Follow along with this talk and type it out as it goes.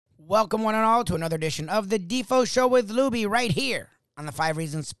Welcome one and all to another edition of the Defo Show with Lubie right here on the 5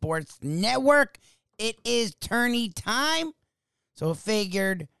 Reasons Sports Network. It is tourney time, so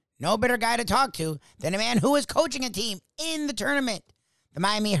figured no better guy to talk to than a man who is coaching a team in the tournament. The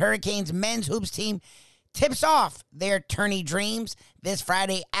Miami Hurricanes men's hoops team tips off their tourney dreams this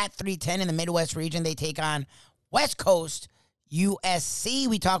Friday at 3:10 in the Midwest region. They take on West Coast USC.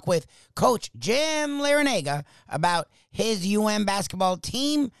 We talk with Coach Jim Larranaga about his UM basketball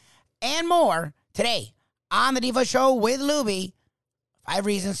team and more today on the Defo Show with Lubie. 5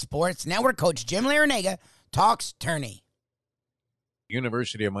 Reasons Sports Network. Coach Jim Larranaga talks tourney.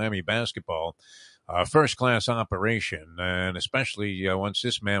 University of Miami basketball, first-class operation, and especially once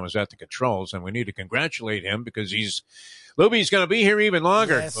this man was at the controls, and we need to congratulate him because Lubie's going to be here even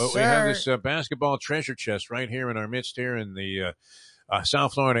longer. Yes, but we have this basketball treasure chest right here in our midst here in the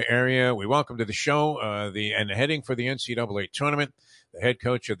South Florida area. We welcome to the show and heading for the NCAA tournament, the head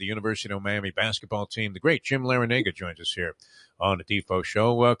coach of the University of Miami basketball team, the great Jim Larranaga, joins us here on the Defo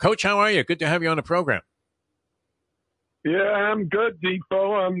Show. Coach, how are you? Good to have you on the program. Yeah, I'm good,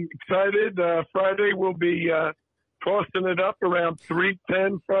 Defo. I'm excited. Friday we'll be tossing it up around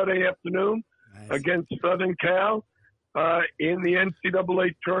 3:10 Friday afternoon against Southern Cal in the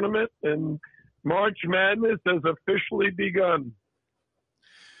NCAA tournament, and March Madness has officially begun.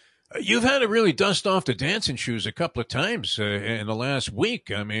 You've had to really dust off the dancing shoes a couple of times in the last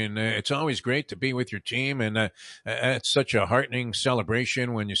week. I mean, it's always great to be with your team, and it's such a heartening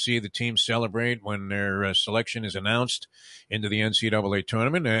celebration when you see the team celebrate when their selection is announced into the NCAA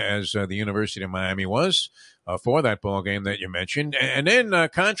tournament, as the University of Miami was for that ball game that you mentioned. And then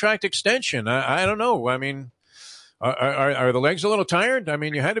contract extension. I don't know. I mean, are the legs a little tired? I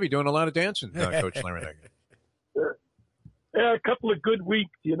mean, you had to be doing a lot of dancing, Coach Larranaga. Yeah, a couple of good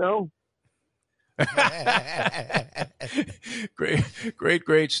weeks, you know.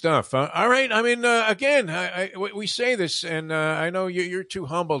 Great stuff. All right. I mean, again, we say this, and I know you're too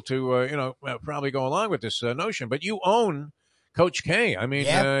humble to, probably go along with this notion, but you own Coach K. I mean,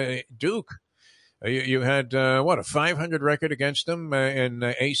 yep. Duke. You had, a 500 record against them in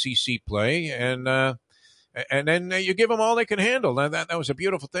ACC play, and then you give them all they can handle. Now, that was a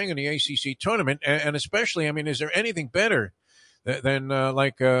beautiful thing in the ACC tournament, and especially, I mean, is there anything better than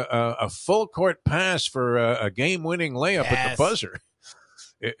like a full court pass for a game-winning layup at the buzzer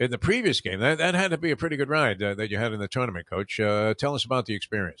in the previous game? That had to be a pretty good ride that you had in the tournament, Coach. Tell us about the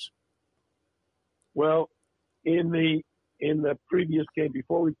experience. Well, in the previous game,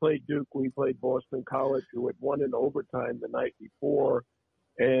 before we played Duke, we played Boston College, who had won in overtime the night before.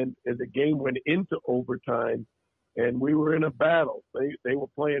 And as the game went into overtime, and we were in a battle. They were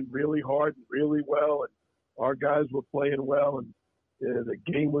playing really hard and really well, and our guys were playing well, and the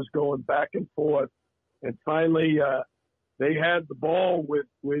game was going back and forth. And finally, they had the ball with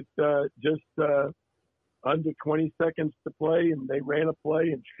just under 20 seconds to play, and they ran a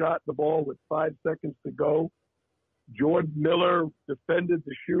play and shot the ball with 5 seconds to go. Jordan Miller defended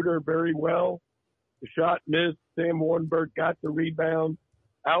the shooter very well. The shot missed. Sam Wardenberg got the rebound,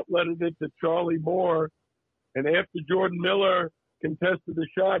 outletted it to Charlie Moore, and after Jordan Miller contested the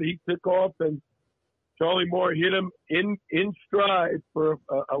shot, he took off, and Charlie Moore hit him in stride for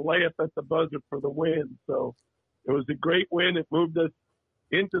a layup at the buzzer for the win. So it was a great win. It moved us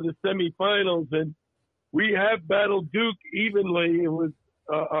into the semifinals, and we have battled Duke evenly. It was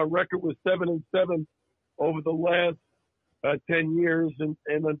our record was 7-7 over the last 10 years, and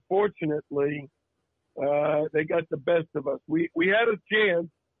unfortunately, they got the best of us. We had a chance.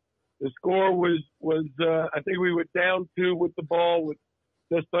 The score was I think we were down 2 with the ball with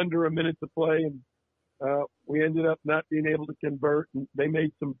just under a minute to play, and we ended up not being able to convert, and they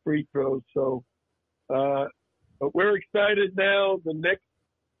made some free throws. So, but we're excited now. The next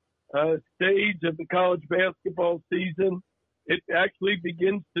stage of the college basketball season, it actually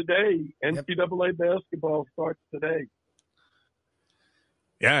begins today. NCAA basketball starts today.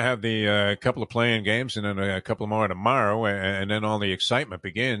 Yeah, I have the couple of playing games and then a couple more tomorrow, and then all the excitement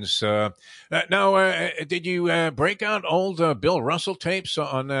begins. Now, did you break out old Bill Russell tapes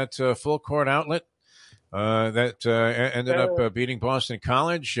on that full court outlet that ended up beating Boston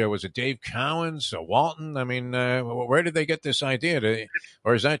College? Was it Dave Cowens, Walton? I mean, where did they get this idea?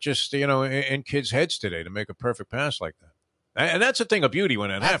 Or is that just, in kids' heads today to make a perfect pass like that? And that's a thing of beauty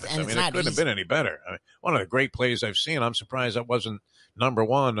when it happens. I mean, it couldn't have been any better. I mean, one of the great plays I've seen. I'm surprised that wasn't number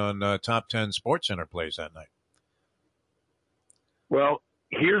one on top 10 SportsCenter plays that night. Well,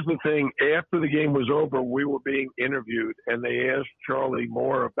 here's the thing. After the game was over, we were being interviewed, and they asked Charlie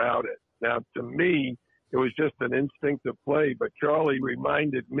Moore about it. Now, to me, it was just an instinctive play, but Charlie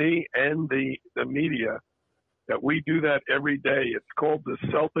reminded me and the media that we do that every day. It's called the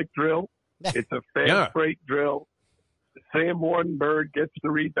Celtic drill. It's a fast break drill. Sam Wardenberg gets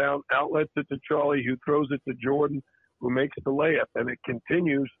the rebound, outlets it to Charlie, who throws it to Jordan, who makes the layup. And it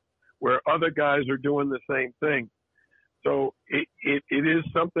continues where other guys are doing the same thing. So it is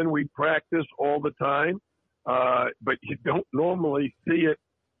something we practice all the time, but you don't normally see it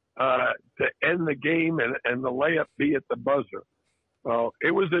to end the game and the layup be at the buzzer.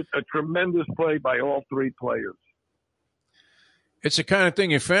 It was a tremendous play by all three players. It's the kind of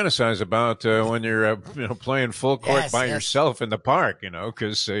thing you fantasize about when you're playing full court by yourself in the park,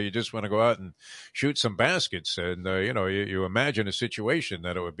 because you just want to go out and shoot some baskets. And, you imagine a situation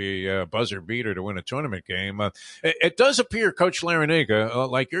that it would be a buzzer beater to win a tournament game. It does appear, Coach Larranaga,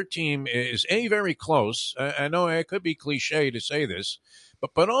 like your team is, very close. I know it could be cliche to say this,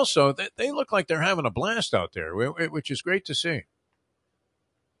 but also they look like they're having a blast out there, which is great to see.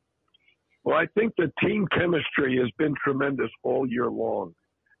 Well, I think the team chemistry has been tremendous all year long.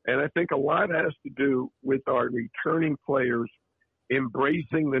 And I think a lot has to do with our returning players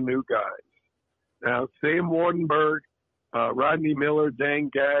embracing the new guys. Now, Sam Wardenberg, Rodney Miller,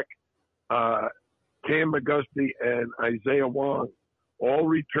 Dan Gack, Cam McGusty, and Isaiah Wong all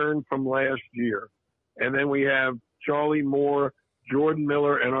returned from last year. And then we have Charlie Moore, Jordan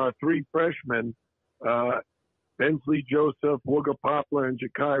Miller, and our three freshmen, Bensley Joseph, Wooga Poplar, and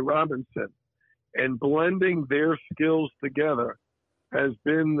Ja'Kai Robinson. And blending their skills together has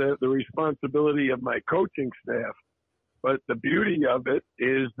been the responsibility of my coaching staff. But the beauty of it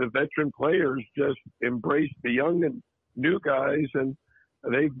is the veteran players just embrace the young and new guys, and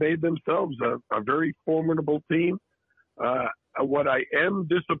they've made themselves a very formidable team. What I am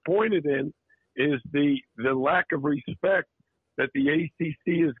disappointed in is the lack of respect that the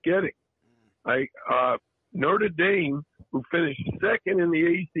ACC is getting. Notre Dame, who finished second in the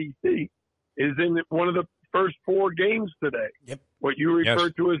ACC, is in one of the first four games today. Yep. What you refer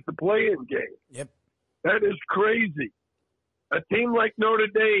to as the play-in game. Yep. That is crazy. A team like Notre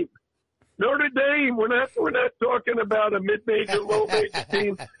Dame, we're not talking about a mid-major, low-major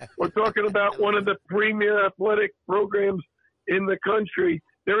team. We're talking about one of the premier athletic programs in the country.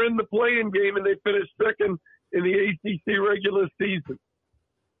 They're in the play-in game, and they finished second in the ACC regular season.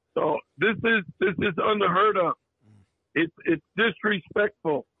 So this is unheard of. It's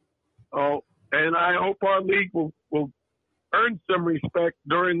disrespectful. And I hope our league will earn some respect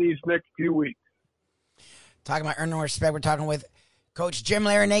during these next few weeks. Talking about earning respect, we're talking with Coach Jim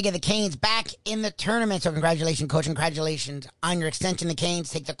Larranaga. The Canes back in the tournament. So congratulations, Coach. Congratulations on your extension. The Canes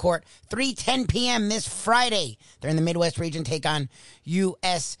take the court 3:10 p.m. this Friday. They're in the Midwest region, take on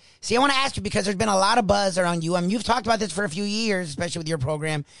USC. I want to ask you, because there's been a lot of buzz around UM. You've talked about this for a few years, especially with your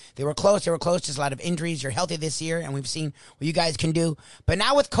program. They were close. There's a lot of injuries. You're healthy this year, and we've seen what you guys can do. But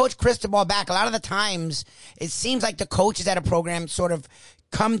now with Coach Cristobal back, a lot of the times it seems like the coaches at a program sort of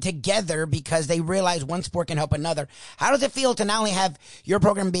come together because they realize one sport can help another. How does it feel to not only have your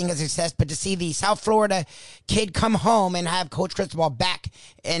program being a success, but to see the South Florida kid come home and have Coach Cristobal back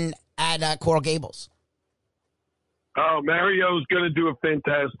at Coral Gables? Oh, Mario's going to do a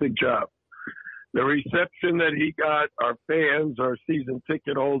fantastic job. The reception that he got, our fans, our season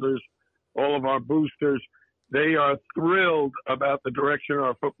ticket holders, all of our boosters, they are thrilled about the direction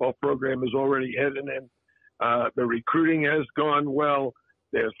our football program is already heading in. The recruiting has gone well.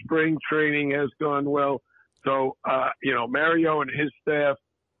 Their spring training has gone well. So, Mario and his staff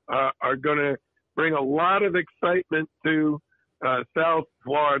are going to bring a lot of excitement to South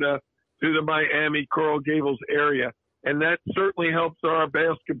Florida, to the Miami, Coral Gables area. And that certainly helps our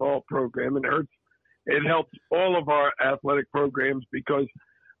basketball program, and it helps all of our athletic programs because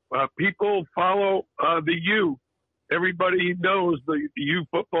people follow the U. Everybody knows the U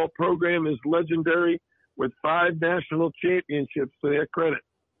football program is legendary with 5 national championships to their credit.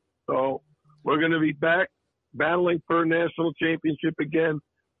 So we're going to be back battling for a national championship again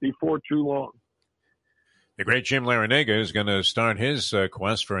before too long. The great Jim Larranaga is going to start his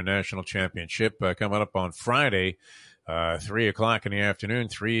quest for a national championship coming up on Friday, 3 o'clock in the afternoon,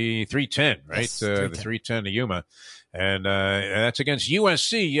 3:10, right? Yes, the 3:10 to Yuma. And that's against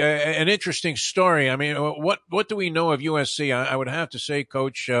USC. An interesting story. I mean, what do we know of USC? I would have to say,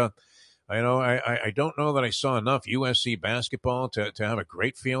 Coach, I don't know that I saw enough USC basketball to have a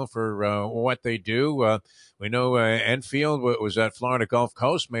great feel for what they do. We know Enfield was at Florida Gulf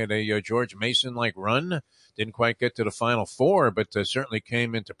Coast, made a George Mason-like run. Didn't quite get to the Final Four, but certainly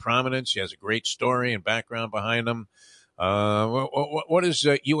came into prominence. He has a great story and background behind him. What does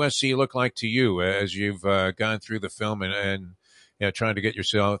USC look like to you as you've gone through the film and trying to get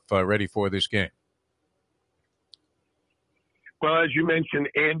yourself ready for this game? Well, as you mentioned,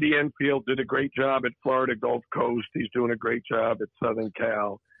 Andy Enfield did a great job at Florida Gulf Coast. He's doing a great job at Southern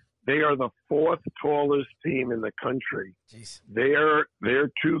Cal. They are the fourth tallest team in the country. Jeez. Their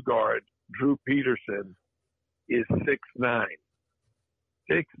two guard, Drew Peterson, is 6'9".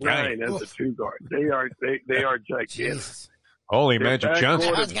 6'9" as a two guard. They are gigantic. Jesus. Holy Their Magic backcourt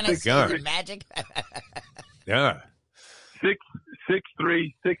Johnson. I was going to say Magic. Yeah.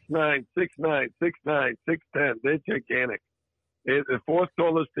 6'3", 6'9", 6'9", 6'9", 6'10". They're gigantic. They're the fourth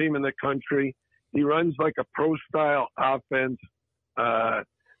tallest team in the country. He runs like a pro-style offense.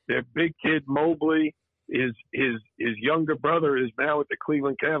 Their big kid, Mobley, his younger brother is now with the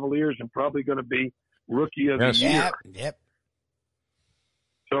Cleveland Cavaliers and probably going to be Rookie of the Year. Yep.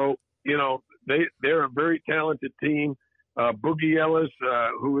 So, they're a very talented team. Boogie Ellis,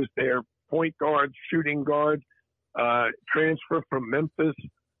 who is their point guard, shooting guard, transfer from Memphis,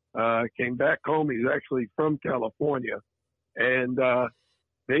 came back home. He's actually from California. And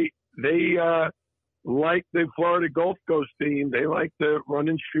they like the Florida Gulf Coast team. They like to run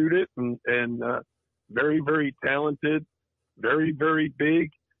and shoot it, and very, very talented, very, very big.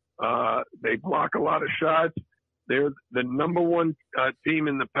 They block a lot of shots. They're the number one team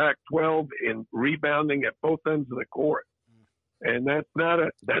in the Pac-12 in rebounding at both ends of the court, and that's not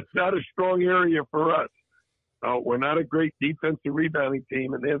a strong area for us. We're not a great defensive rebounding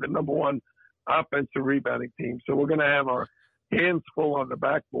team, and they're the number one offensive rebounding team. So we're going to have our hands full on the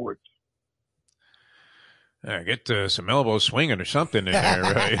backboards. Get some elbow swinging or something in there,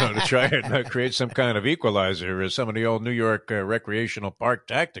 to try and create some kind of equalizer. Some of the old New York recreational park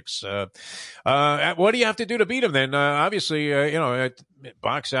tactics. What do you have to do to beat them then? Obviously,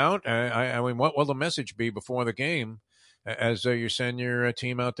 box out. I mean, what will the message be before the game as you send your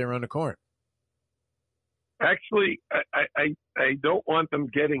team out there on the court? Actually, I don't want them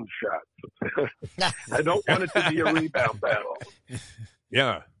getting shots. I don't want it to be a rebound battle.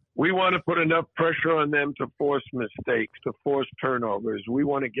 Yeah. We want to put enough pressure on them to force mistakes, to force turnovers. We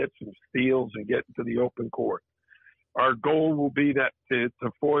want to get some steals and get into the open court. Our goal will be to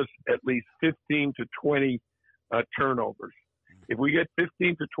force at least 15 to 20 turnovers. If we get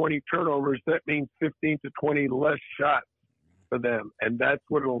 15 to 20 turnovers, that means 15 to 20 less shots for them, and that's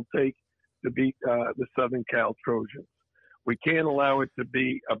what it'll take to beat the Southern Cal Trojans. We can't allow it to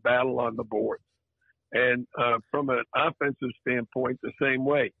be a battle on the boards. And from an offensive standpoint, the same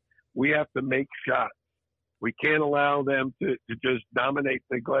way. We have to make shots. We can't allow them to just dominate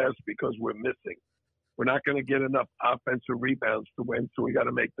the glass because we're missing. We're not going to get enough offensive rebounds to win, so we got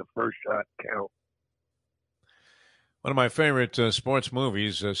to make the first shot count. One of my favorite sports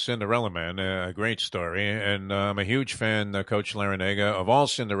movies, Cinderella Man, a great story. And I'm a huge fan, Coach Larranaga, of all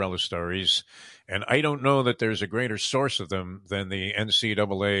Cinderella stories. And I don't know that there's a greater source of them than the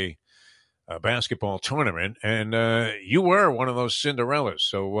NCAA basketball tournament. And you were one of those Cinderellas.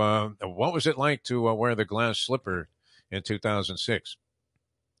 So what was it like to wear the glass slipper in 2006?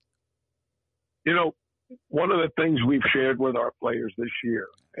 One of the things we've shared with our players this year,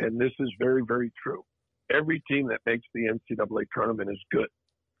 and this is very, very true, every team that makes the NCAA tournament is good.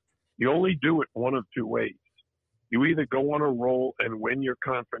 You only do it one of two ways. You either go on a roll and win your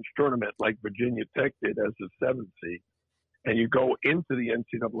conference tournament like Virginia Tech did as a 7th seed, and you go into the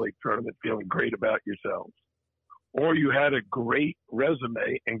NCAA tournament feeling great about yourselves. Or you had a great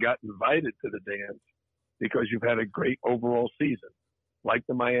resume and got invited to the dance because you've had a great overall season, like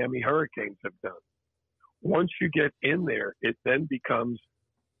the Miami Hurricanes have done. Once you get in there, it then becomes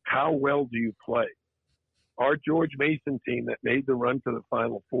how well do you play? Our George Mason team that made the run to the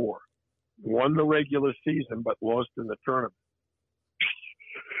Final Four won the regular season but lost in the tournament.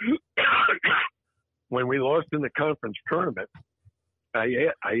 When we lost in the conference tournament, I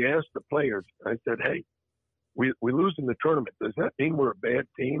asked the players, I said, hey, we lose in the tournament. Does that mean we're a bad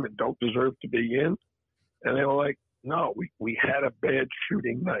team and don't deserve to be in? And they were like, no, we had a bad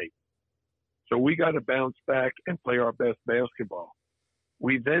shooting night. So we got to bounce back and play our best basketball.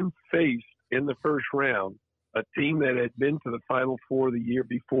 We then faced, in the first round, a team that had been to the Final Four the year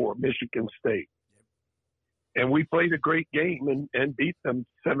before, Michigan State. And we played a great game and beat them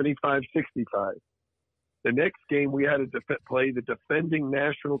 75-65. The next game, we had to play the defending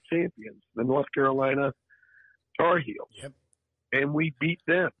national champions, the North Carolina Tar Heels. Yep. And we beat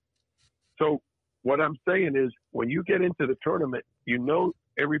them. So what I'm saying is when you get into the tournament,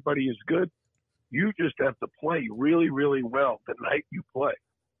 everybody is good. You just have to play really, really well the night you play.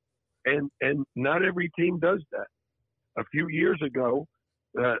 And not every team does that. A few years ago,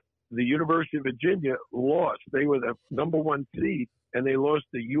 the University of Virginia lost. They were the number one seed, and they lost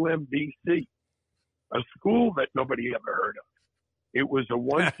to UMBC, a school that nobody ever heard of. It was a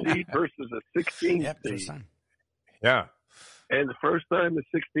 1 seed versus a 16 seed. Yeah. And the first time the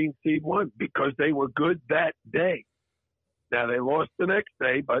 16th seed won because they were good that day. Now, they lost the next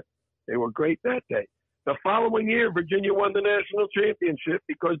day, but they were great that day. The following year, Virginia won the national championship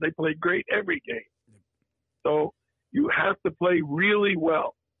because they played great every game. So you have to play really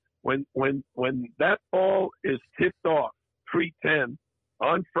well. When that ball is tipped off 3:10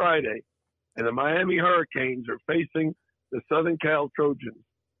 on Friday and the Miami Hurricanes are facing the Southern Cal Trojans,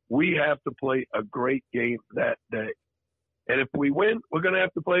 we have to play a great game that day. And if we win, we're going to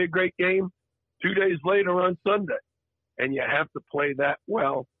have to play a great game 2 days later on Sunday. And you have to play that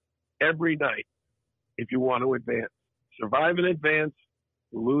well every night if you want to advance. Survive and advance,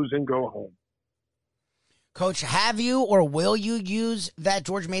 lose and go home. Coach, have you or will you use that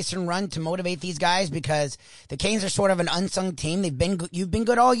George Mason run to motivate these guys? Because the Canes are sort of an unsung team. You've been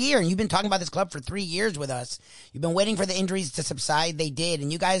good all year, and you've been talking about this club for 3 years with us. You've been waiting for the injuries to subside. They did,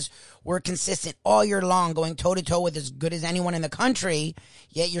 and you guys were consistent all year long, going toe-to-toe with as good as anyone in the country,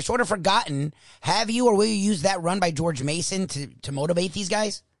 yet you're sort of forgotten. Have you or will you use that run by George Mason to motivate these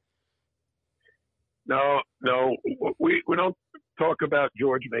guys? No, we don't talk about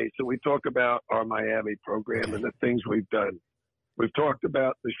George Mason. We talk about our Miami program and the things we've done. We've talked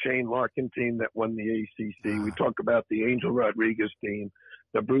about the Shane Larkin team that won the ACC. We talk about the Angel Rodriguez team,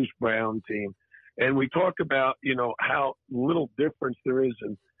 the Bruce Brown team. And we talk about, how little difference there is.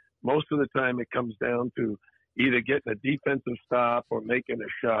 And most of the time it comes down to either getting a defensive stop or making a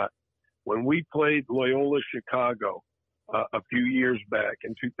shot. When we played Loyola Chicago a few years back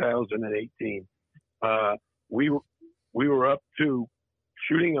in 2018, we were up to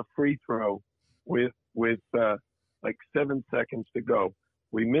shooting a free throw with like 7 seconds to go.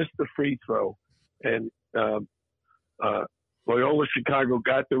 We missed the free throw, and Loyola Chicago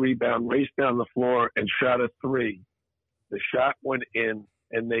got the rebound, raced down the floor, and shot a three. The shot went in,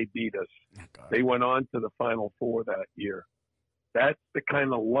 and they beat us. They went on to the Final Four that year. That's the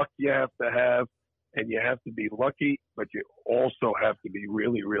kind of luck you have to have, and you have to be lucky, but you also have to be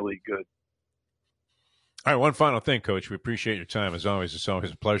really, really good. All right, one final thing, Coach. We appreciate your time, as always. It's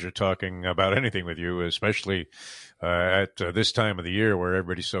always a pleasure talking about anything with you, especially at this time of the year where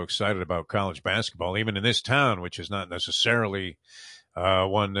everybody's so excited about college basketball, even in this town, which is not necessarily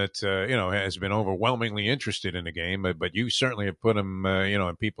one that, has been overwhelmingly interested in the game. But you certainly have put them,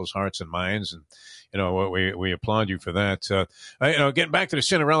 in people's hearts and minds. And, we applaud you for that. Getting back to the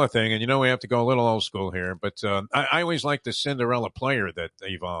Cinderella thing, and, we have to go a little old school here, but I always like the Cinderella player that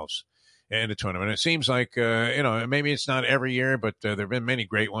evolves in the tournament. It seems like, maybe it's not every year, but there have been many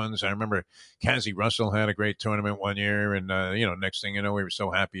great ones. I remember Cassie Russell had a great tournament one year, and, next thing you know, we were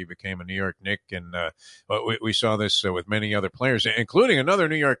so happy he became a New York Knick, and we saw this with many other players, including another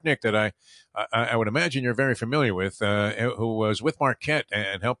New York Knick that I would imagine you're very familiar with, who was with Marquette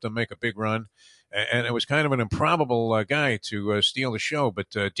and helped them make a big run. And it was kind of an improbable guy to steal the show, but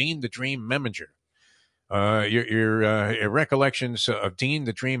Dean the Dream Meminger. Your recollections of Dean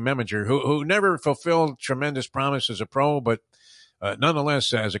the Dream Meminger, who never fulfilled tremendous promise as a pro, but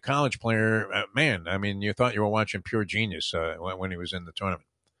nonetheless, as a college player, you thought you were watching pure genius when he was in the tournament.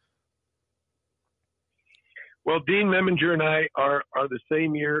 Well, Dean Meminger and I are the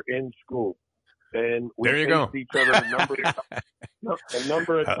same year in school, and we faced each other a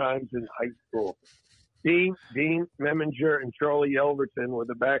number of times in high school. Dean Meminger and Charlie Elverton were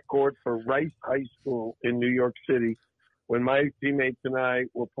the backcourt for Rice High School in New York City when my teammates and I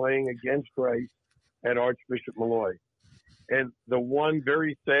were playing against Rice at Archbishop Malloy. And the one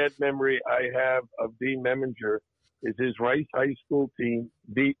very sad memory I have of Dean Meminger is his Rice High School team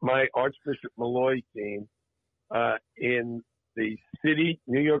beat my Archbishop Malloy team in the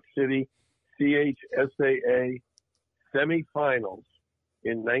New York City CHSAA semifinals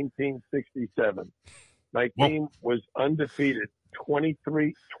in 1967. My team was undefeated,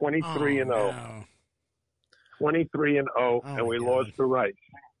 23 and 0. No. 23 and 0, and we lost to Rice.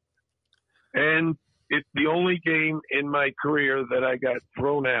 And it's the only game in my career that I got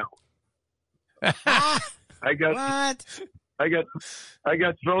thrown out. I got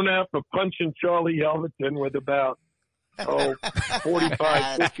thrown out for punching Charlie Elverton with about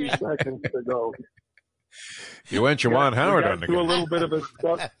 45, 50 seconds to go. You went Juwan Howard on the game.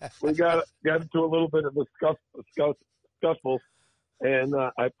 We got into a little bit of a scuffle, and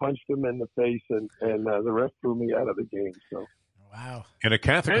I punched him in the face, and the ref threw me out of the game. So, wow! In a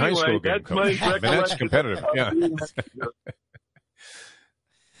Catholic high school game, Coach. That's competitive. Yeah.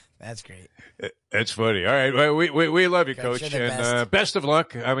 That's great. That's funny. All right. Well, we love you, Coach. And best of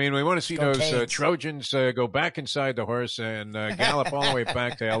luck. We want to see those Trojans go back inside the horse and gallop all the way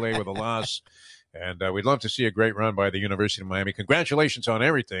back to L.A. with a loss. And we'd love to see a great run by the University of Miami. Congratulations on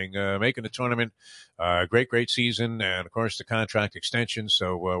everything, making the tournament, great season, and, of course, the contract extension.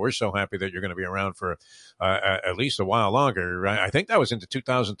 So we're so happy that you're going to be around for at least a while longer. I think that was into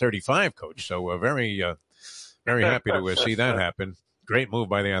 2035, Coach. So very happy to see that happen. Great move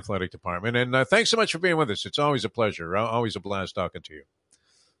by the athletic department. And thanks so much for being with us. It's always a pleasure. Always a blast talking to you.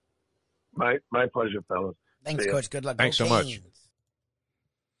 My pleasure, fellas. Thanks, Coach. Good luck. Thanks so much.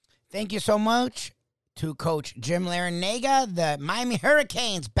 Thank you so much to Coach Jim Larranaga. The Miami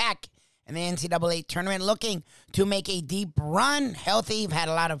Hurricanes back in the NCAA tournament, looking to make a deep run. Healthy, had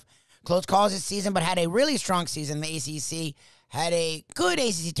a lot of close calls this season, but had a really strong season. The ACC had a good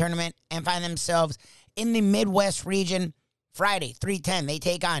ACC tournament and find themselves in the Midwest region. Friday, 3:10, they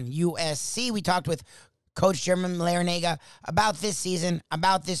take on USC. We talked with Coach Jim Larranaga about this season,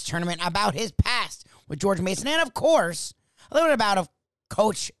 about this tournament, about his past with George Mason, and, of course, a little bit about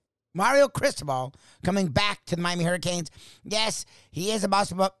Coach Mario Cristobal coming back to the Miami Hurricanes. Yes, he is a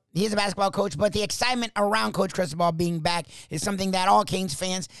basketball coach, but the excitement around Coach Cristobal being back is something that all Canes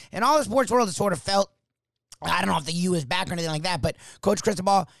fans and all the sports world has sort of felt. I don't know if the U is back or anything like that, but Coach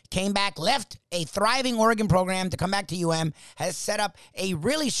Cristobal came back, left a thriving Oregon program to come back to UM, has set up a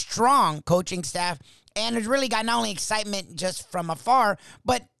really strong coaching staff, and has really got not only excitement just from afar,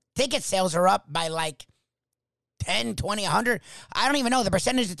 but ticket sales are up by like 10, 20, 100. I don't even know. The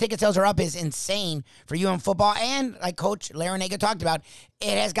percentage of ticket sales are up is insane for UM football. And like Coach Larranaga talked about,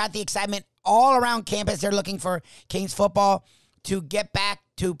 it has got the excitement all around campus. They're looking for Canes football to get back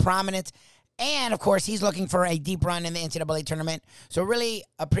to prominence. And, of course, he's looking for a deep run in the NCAA tournament. So really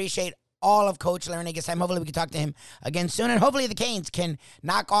appreciate all of Coach Larranaga's time. Hopefully we can talk to him again soon. And hopefully the Canes can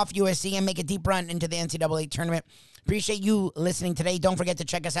knock off USC and make a deep run into the NCAA tournament. Appreciate you listening today. Don't forget to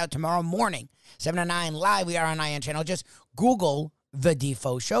check us out tomorrow morning, 7 to 9 live. We are on IN channel. Just Google The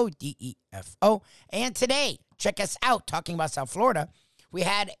Defo Show, DEFO. And today, check us out talking about South Florida. We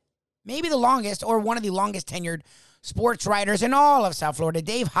had maybe the longest or one of the longest tenured sports writers in all of South Florida.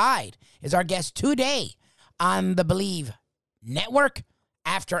 Dave Hyde is our guest today on the Believe Network.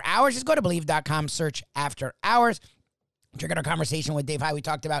 After Hours, just go to Believe.com, search After Hours. Check out our conversation with Dave Hyde. We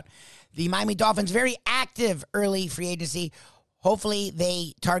talked about the Miami Dolphins' very active early free agency. Hopefully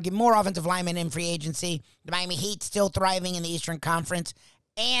they target more offensive linemen in free agency. The Miami Heat still thriving in the Eastern Conference.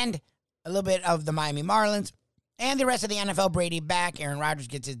 And a little bit of the Miami Marlins. And the rest of the NFL, Brady back. Aaron Rodgers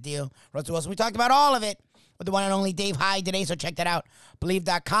gets his deal. Russell Wilson. We talked about all of it with the one and only Dave Hyde today. So check that out.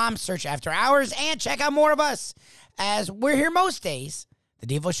 Believe.com, search After Hours, and check out more of us as we're here most days. The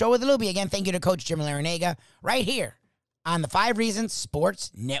Defo Show with Lubie. Again, thank you to Coach Jim Larranaga right here on the 5 Reasons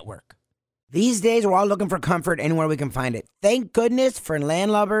Sports Network. These days, we're all looking for comfort anywhere we can find it. Thank goodness for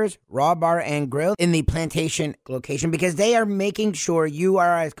Landlubbers Raw Bar and Grill in the Plantation location, because they are making sure you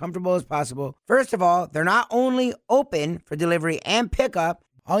are as comfortable as possible. First of all, they're not only open for delivery and pickup.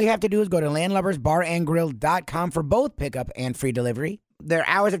 All you have to do is go to landlubbersbarandgrill.com for both pickup and free delivery. Their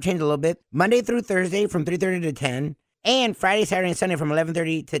hours have changed a little bit. Monday through Thursday from 3:30 to 10. And Friday, Saturday, and Sunday from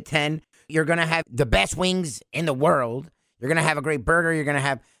 11:30 to 10. You're going to have the best wings in the world. You're going to have a great burger. You're going to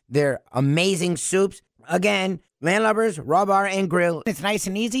have their amazing soups. Again, Landlubbers, Raw Bar, and Grill. It's nice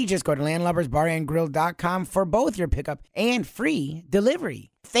and easy. Just go to landlubbersbarandgrill.com for both your pickup and free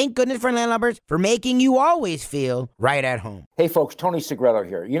delivery. Thank goodness for Landlubbers for making you always feel right at home. Hey folks, Tony Segreto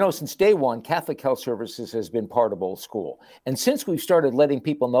here. You know, since day one, Catholic Health Services has been part of Old School. And since we've started letting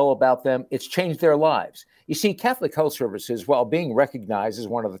people know about them, it's changed their lives. You see, Catholic Health Services, while being recognized as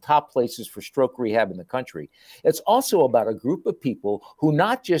one of the top places for stroke rehab in the country, it's also about a group of people who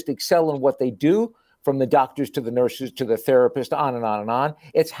not just excel in what they do, from the doctors to the nurses to the therapist, on and on and on.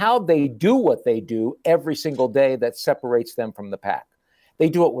 It's how they do what they do every single day that separates them from the pack. They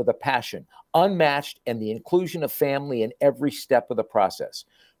do it with a passion, unmatched, and the inclusion of family in every step of the process.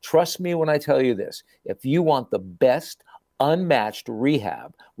 Trust me when I tell you this. If you want the best, unmatched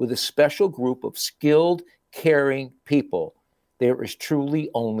rehab with a special group of skilled, caring people, there is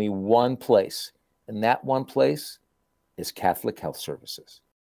truly only one place, and that one place is Catholic Health Services.